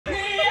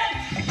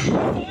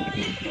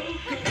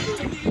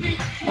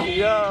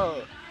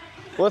Yo,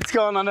 what's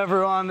going on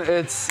everyone?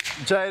 It's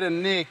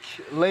Jaden, Nick,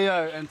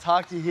 Leo and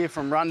Taki here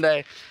from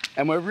Undies,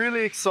 and we're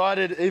really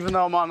excited, even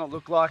though it might not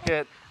look like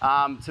it,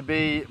 to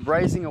be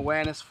raising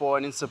awareness for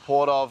and in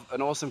support of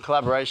an awesome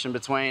collaboration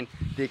between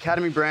the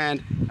Academy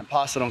brand and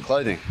Pass It On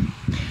Clothing.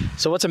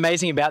 So what's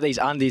amazing about these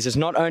undies is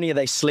not only are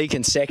they sleek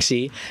and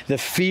sexy, the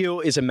feel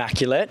is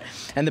immaculate,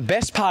 and the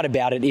best part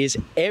about it is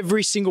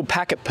every single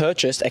packet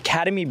purchased,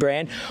 Academy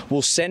brand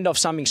will send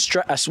off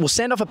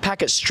a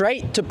packet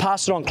straight to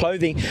Pass It On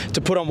Clothing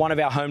to put on one of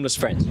our homeless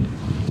friends.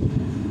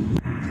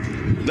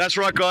 That's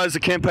right, guys. The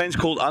campaign's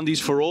called Undies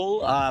for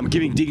All,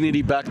 giving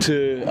dignity back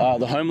to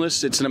the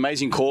homeless. It's an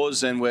amazing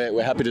cause, and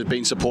we're happy to be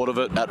in support of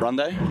it at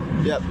Undies.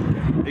 Yep,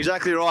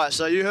 exactly right.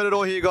 So you heard it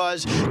all here,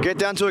 guys. Get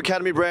down to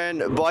Academy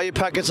brand, buy your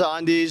packets of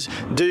undies,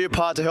 do your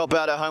part to help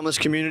out our homeless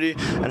community,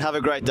 and have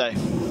a great day.